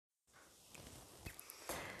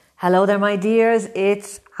Hello there, my dears.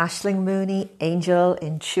 It's Aisling Mooney, angel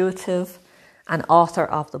intuitive and author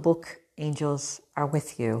of the book Angels Are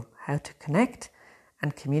With You, How to Connect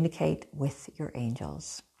and Communicate with Your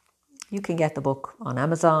Angels. You can get the book on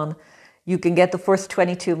Amazon. You can get the first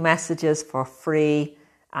 22 messages for free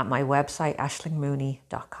at my website,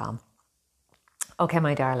 aislingmooney.com. Okay,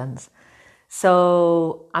 my darlings.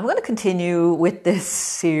 So I'm going to continue with this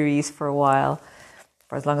series for a while,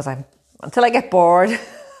 for as long as until I get bored.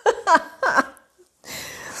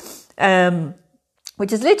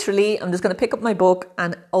 Which is literally, I'm just going to pick up my book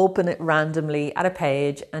and open it randomly at a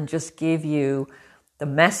page and just give you the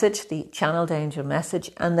message, the channeled angel message,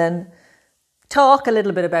 and then talk a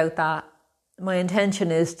little bit about that. My intention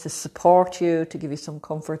is to support you, to give you some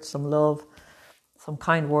comfort, some love, some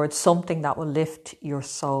kind words, something that will lift your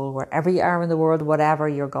soul wherever you are in the world, whatever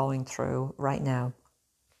you're going through right now.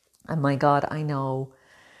 And my God, I know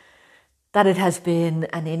that it has been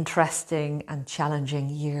an interesting and challenging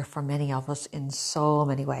year for many of us in so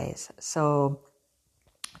many ways. So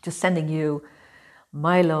just sending you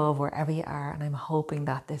my love wherever you are. And I'm hoping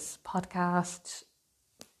that this podcast,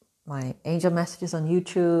 my angel messages on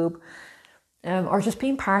YouTube, or just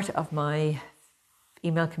being part of my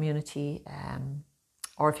email community,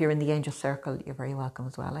 or if you're in the angel circle, you're very welcome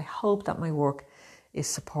as well. I hope that my work is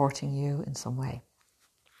supporting you in some way.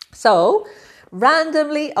 So,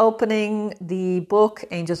 randomly opening the book,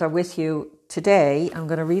 Angels Are With You, today, I'm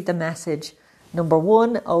going to read the message number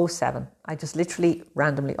 107. I just literally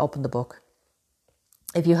randomly opened the book.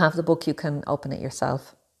 If you have the book, you can open it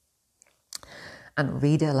yourself and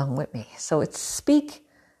read it along with me. So it's Speak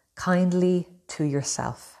Kindly to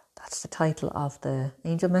Yourself. That's the title of the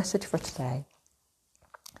angel message for today.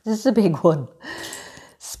 This is a big one.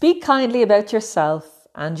 Speak kindly about yourself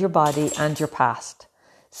and your body and your past.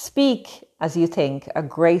 Speak as you think a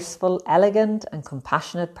graceful, elegant and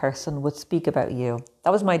compassionate person would speak about you.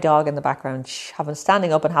 That was my dog in the background,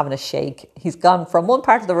 standing up and having a shake. He's gone from one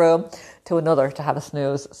part of the room to another to have a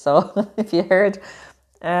snooze. So if you heard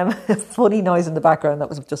a funny noise in the background, that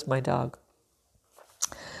was just my dog.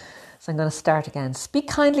 So I'm going to start again. Speak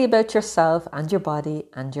kindly about yourself and your body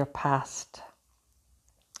and your past.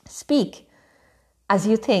 Speak as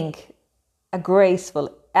you think a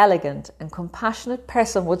graceful, elegant and compassionate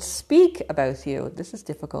person would speak about you. This is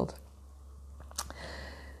difficult.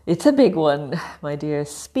 It's a big one, my dear.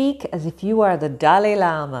 Speak as if you are the Dalai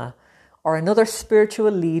Lama or another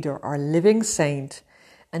spiritual leader or living saint,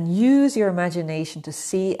 and use your imagination to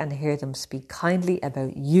see and hear them speak kindly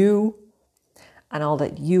about you and all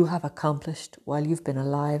that you have accomplished while you've been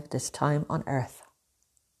alive this time on earth.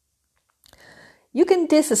 You can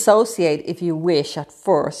disassociate if you wish at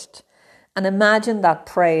first and imagine that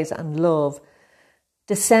praise and love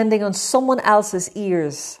descending on someone else's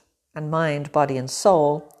ears and mind, body and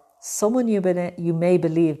soul, someone you may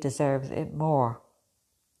believe deserves it more.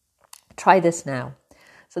 Try this now.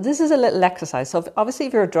 So this is a little exercise. So obviously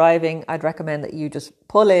if you're driving, I'd recommend that you just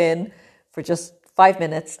pull in for just 5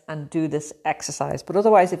 minutes and do this exercise. But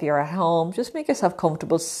otherwise, if you're at home, just make yourself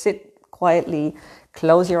comfortable, sit quietly,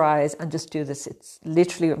 close your eyes and just do this. It's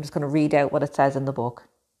literally, I'm just going to read out what it says in the book.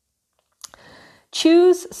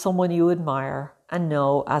 Choose someone you admire and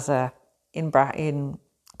know as in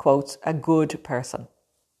quotes, a good person.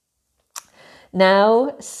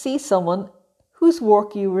 Now see someone whose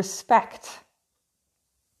work you respect.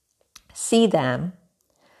 See them.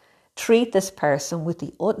 Treat this person with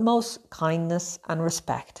the utmost kindness and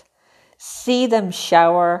respect. See them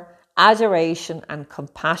shower adoration and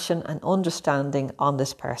compassion and understanding on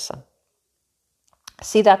this person.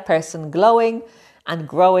 See that person glowing and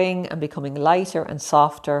growing and becoming lighter and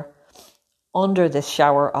softer under this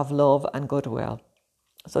shower of love and goodwill.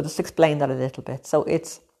 So just explain that a little bit. So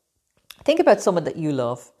think about someone that you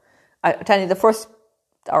love. I tell you, the first,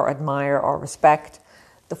 or admire or respect,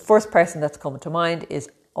 the first person that's coming to mind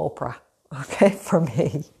is Oprah. Okay, for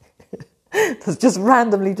me. That's just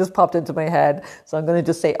randomly just popped into my head. So I'm going to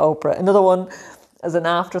just say Oprah. Another one as an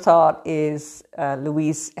afterthought is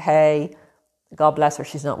Louise Hay. God bless her,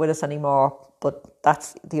 she's not with us anymore. But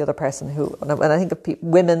that's the other person who, when I think of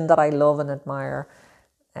women that I love and admire,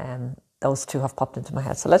 those two have popped into my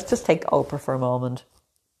head. So let's just take Oprah for a moment.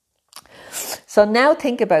 So now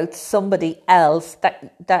think about somebody else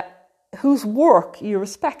that whose work you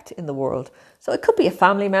respect in the world. So it could be a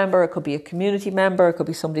family member, it could be a community member, it could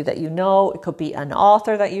be somebody that you know, it could be an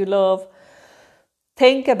author that you love.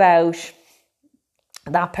 Think about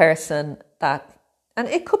that person and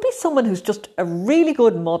it could be someone who's just a really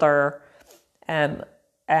good mother,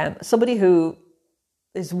 somebody who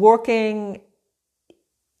is working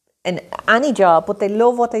in any job, but they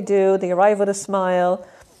love what they do, they arrive with a smile,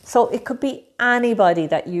 So it could be anybody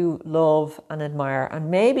that you love and admire,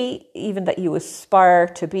 and maybe even that you aspire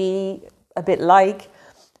to be a bit like,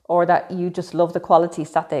 or that you just love the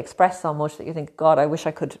qualities that they express so much that you think, God, I wish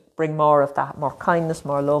I could bring more of that, more kindness,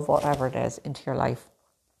 more love, whatever it is, into your life.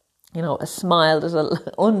 You know, a smile is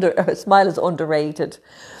underrated.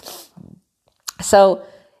 So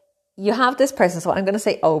you have this person. So I'm going to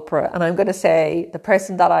say Oprah, and I'm going to say the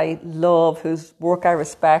person that I love, whose work I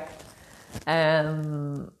respect.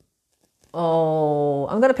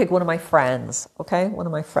 I'm going to pick one of my friends. Okay, one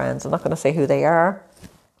of my friends. I'm not going to say who they are,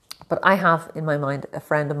 but I have in my mind a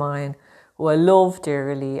friend of mine who I love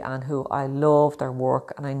dearly and who I love their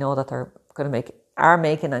work, and I know that they're going to are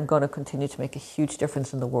making and going to continue to make a huge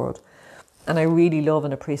difference in the world. And I really love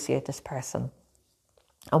and appreciate this person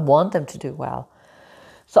and want them to do well.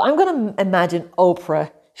 So I'm going to imagine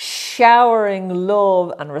Oprah showering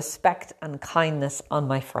love and respect and kindness on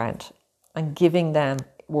my friend and giving them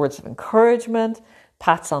words of encouragement,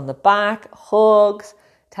 pats on the back, hugs,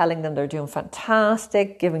 telling them they're doing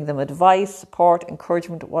fantastic, giving them advice, support,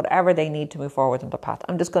 encouragement, whatever they need to move forward on the path.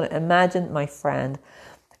 I'm just going to imagine my friend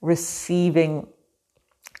receiving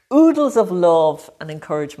oodles of love and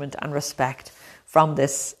encouragement and respect from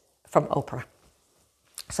Oprah.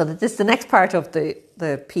 So that this is the next part of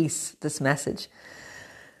the piece, this message.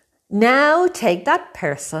 Now take that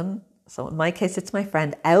person, so in my case it's my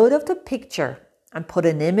friend, out of the picture and put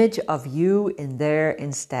an image of you in there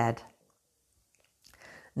instead.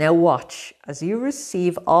 Now watch as you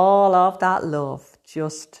receive all of that love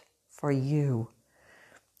just for you.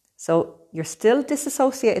 So you're still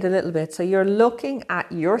disassociated a little bit. So you're looking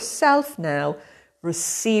at yourself now,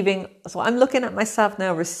 receiving. So I'm looking at myself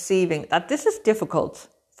now, receiving. That this is difficult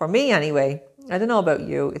for me anyway. I don't know about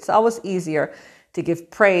you. It's always easier to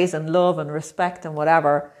give praise and love and respect and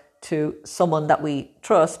whatever to someone that we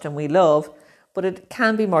trust and we love. But it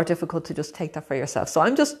can be more difficult to just take that for yourself. So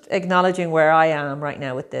I'm just acknowledging where I am right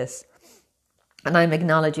now with this. And I'm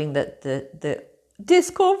acknowledging that the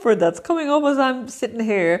discomfort that's coming up as I'm sitting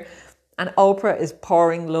here, and Oprah is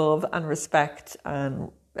pouring love and respect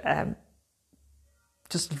and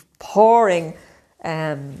just pouring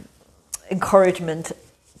encouragement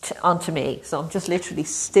onto me. So I'm just literally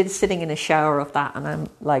sitting in a shower of that, and I'm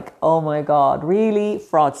like, oh my God, really?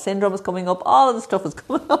 Fraud syndrome is coming up. All of the stuff is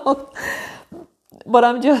coming up. But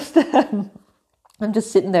I'm just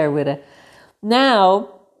sitting there with it.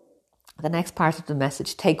 Now, the next part of the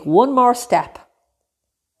message, take one more step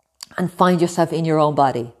and find yourself in your own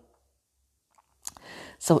body.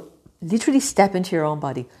 So literally step into your own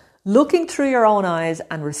body, looking through your own eyes,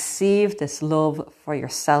 and receive this love for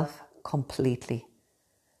yourself completely.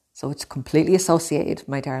 So it's completely associated,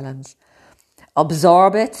 my darlings.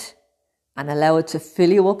 Absorb it and allow it to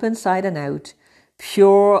fill you up inside and out.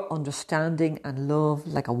 Pure understanding and love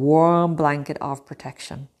like a warm blanket of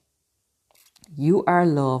protection. You are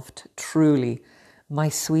loved, truly, my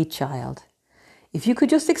sweet child. If you could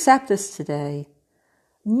just accept this today,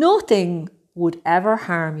 nothing would ever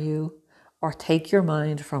harm you or take your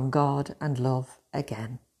mind from God and love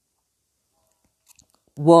again.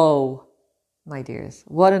 Whoa, my dears,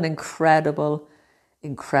 what an incredible,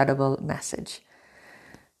 incredible message.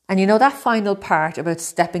 And you know that final part about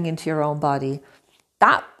stepping into your own body,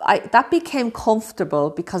 that became comfortable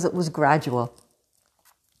because it was gradual.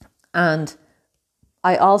 And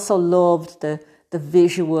I also loved the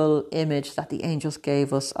visual image that the angels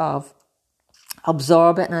gave us of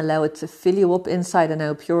absorb it and allow it to fill you up inside and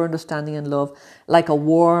out, pure understanding and love, like a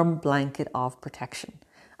warm blanket of protection.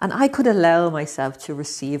 And I could allow myself to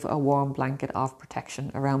receive a warm blanket of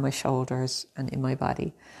protection around my shoulders and in my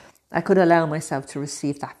body. I could allow myself to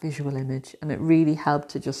receive that visual image, and it really helped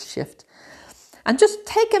to just shift. And just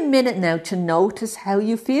take a minute now to notice how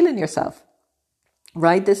you feel in yourself.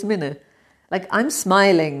 Right this minute. Like I'm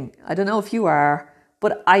smiling. I don't know if you are,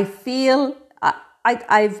 but I feel,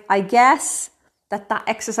 I guess that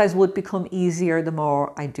exercise would become easier the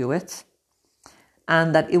more I do it.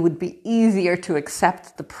 And that it would be easier to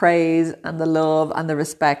accept the praise and the love and the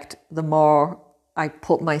respect the more I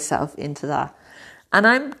put myself into that. And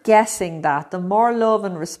I'm guessing that the more love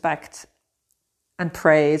and respect and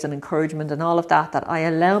praise and encouragement and all of that I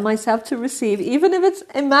allow myself to receive, even if it's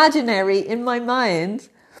imaginary in my mind,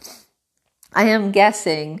 I am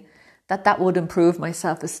guessing that would improve my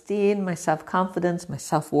self-esteem, my self-confidence, my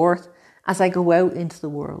self-worth as I go out into the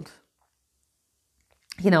world.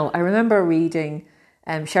 You know, I remember reading,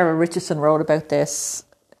 Cheryl Richardson wrote about this.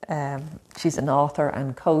 She's an author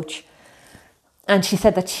and coach. And she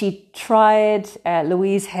said that she tried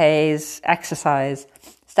Louise Hay's exercise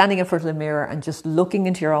standing in front of the mirror and just looking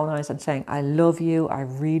into your own eyes and saying, I love you, I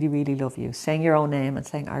really, really love you. Saying your own name and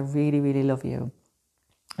saying, I really, really love you.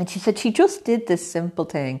 And she said she just did this simple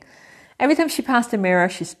thing. Every time she passed a mirror,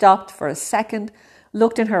 she stopped for a second,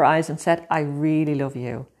 looked in her eyes and said, I really love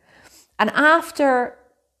you. And after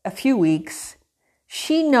a few weeks,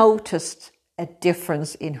 she noticed a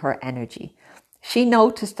difference in her energy. She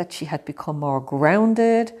noticed that she had become more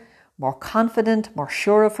grounded, more confident, more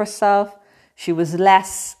sure of herself. She was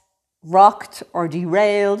less rocked or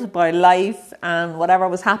derailed by life and whatever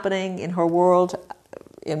was happening in her world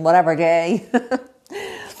in whatever day.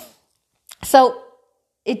 So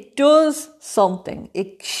it does something.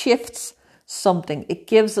 It shifts something. It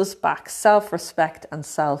gives us back self-respect and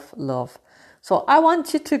self-love. So I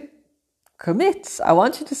want you to commit. I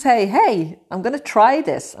want you to say, hey, I'm going to try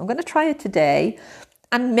this. I'm going to try it today.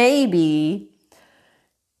 And maybe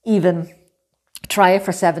even try it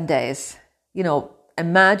for 7 days. You know,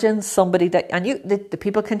 imagine somebody that, and the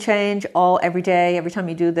people can change every day. Every time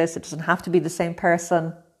you do this, it doesn't have to be the same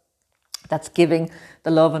person that's giving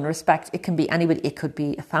the love and respect. It can be anybody. It could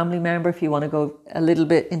be a family member if you want to go a little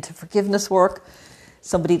bit into forgiveness work.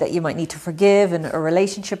 Somebody that you might need to forgive in a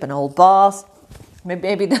relationship, an old boss.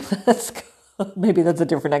 Maybe that's a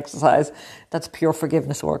different exercise. That's pure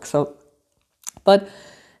forgiveness work. But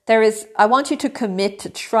I want you to commit to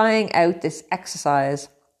trying out this exercise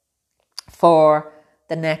for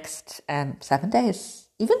the next 7 days,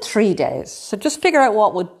 even 3 days. So just figure out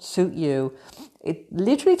what would suit you. It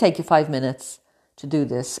literally take you 5 minutes to do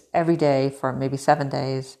this every day for maybe 7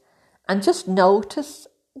 days, and just notice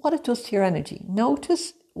what it does to your energy.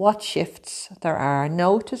 Notice what shifts there are.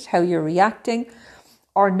 Notice how you're reacting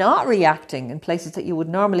or not reacting in places that you would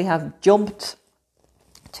normally have jumped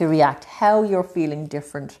to react, how you're feeling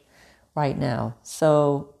different right now.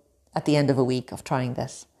 So at the end of a week of trying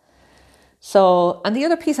this. So, and the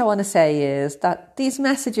other piece I want to say is that these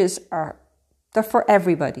messages they're for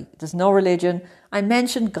everybody. There's no religion. I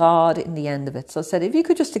mentioned God in the end of it. So I said, if you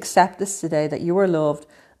could just accept this today, that you are loved,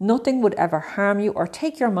 nothing would ever harm you or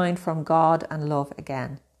take your mind from God and love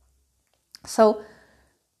again. So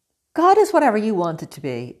God is whatever you want it to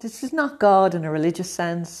be. This is not God in a religious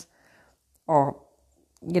sense or,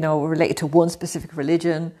 related to one specific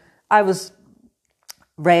religion. I was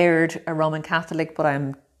reared a Roman Catholic, but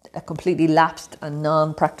I'm a completely lapsed and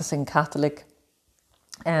non-practicing Catholic.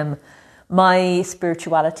 My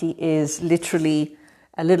spirituality is literally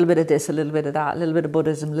a little bit of this, a little bit of that, a little bit of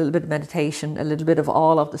Buddhism, a little bit of meditation, a little bit of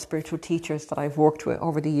all of the spiritual teachers that I've worked with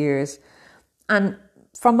over the years. And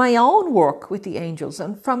from my own work with the angels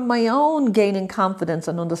and from my own gaining confidence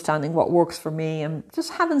and understanding what works for me and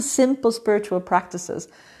just having simple spiritual practices,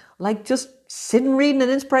 like just sitting reading an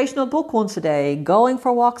inspirational book once a day, going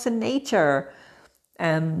for walks in nature,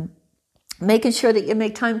 making sure that you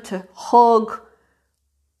make time to hug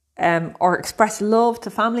or express love to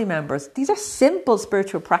family members. These are simple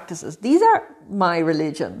spiritual practices. These are my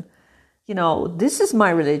religion. This is my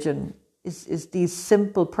religion, is these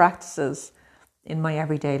simple practices in my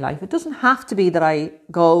everyday life. It doesn't have to be that I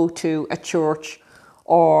go to a church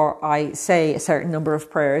or I say a certain number of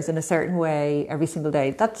prayers in a certain way every single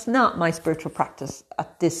day. That's not my spiritual practice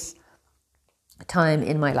at this time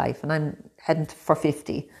in my life. And I'm heading for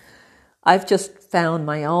 50. I've just found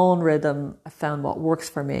my own rhythm. I found what works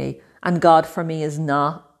for me. And God for me is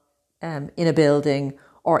not in a building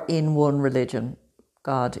or in one religion.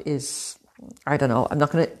 God is, I don't know,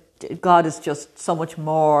 God is just so much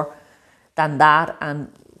more than that.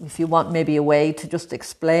 And if you want maybe a way to just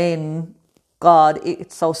explain God,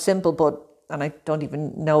 it's so simple, and I don't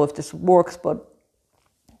even know if this works, but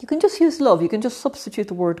you can just use love. You can just substitute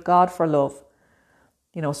the word God for love.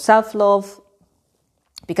 Self-love,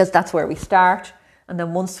 because that's where we start. And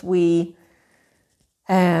then once we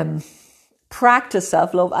practice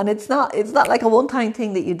self-love, and it's not like a one-time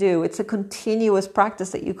thing that you do, it's a continuous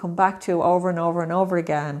practice that you come back to over and over and over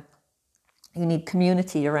again. You need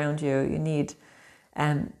community around you. You need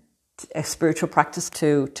a spiritual practice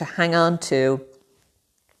to hang on to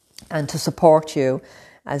and to support you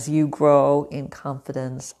as you grow in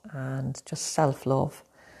confidence and just self-love.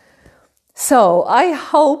 So I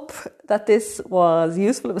hope that this was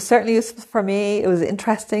useful. It was certainly useful for me. It was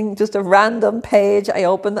interesting. Just a random page I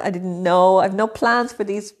opened. I didn't know. I have no plans for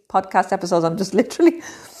these podcast episodes. I'm just literally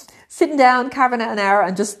sitting down, carving out an hour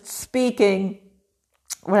and just speaking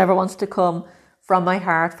whatever wants to come from my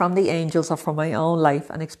heart, from the angels, or from my own life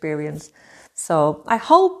and experience. So I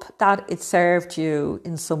hope that it served you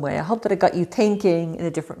in some way. I hope that it got you thinking in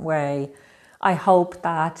a different way. I hope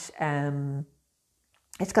that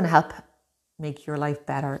it's going to help make your life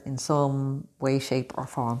better in some way, shape or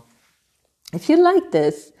form. If you like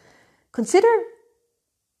this, consider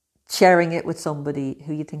sharing it with somebody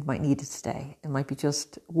who you think might need it today. It might be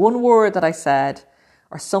just one word that I said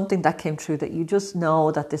or something that came through that you just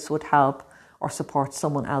know that this would help or support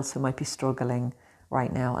someone else who might be struggling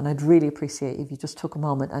right now. And I'd really appreciate if you just took a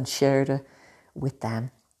moment and shared it with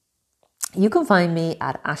them. You can find me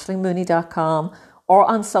at ashlingmooney.com or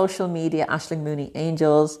on social media, Aisling Mooney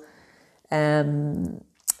Angels.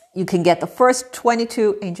 You can get the first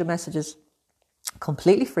 22 angel messages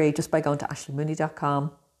completely free just by going to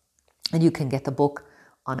ashlingmooney.com. And you can get the book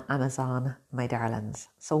on Amazon, my darlings.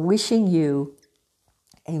 So wishing you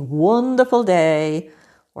a wonderful day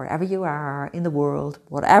wherever you are in the world,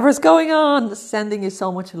 whatever's going on, sending you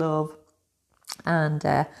so much love. And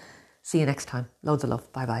see you next time. Loads of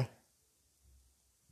love. Bye-bye.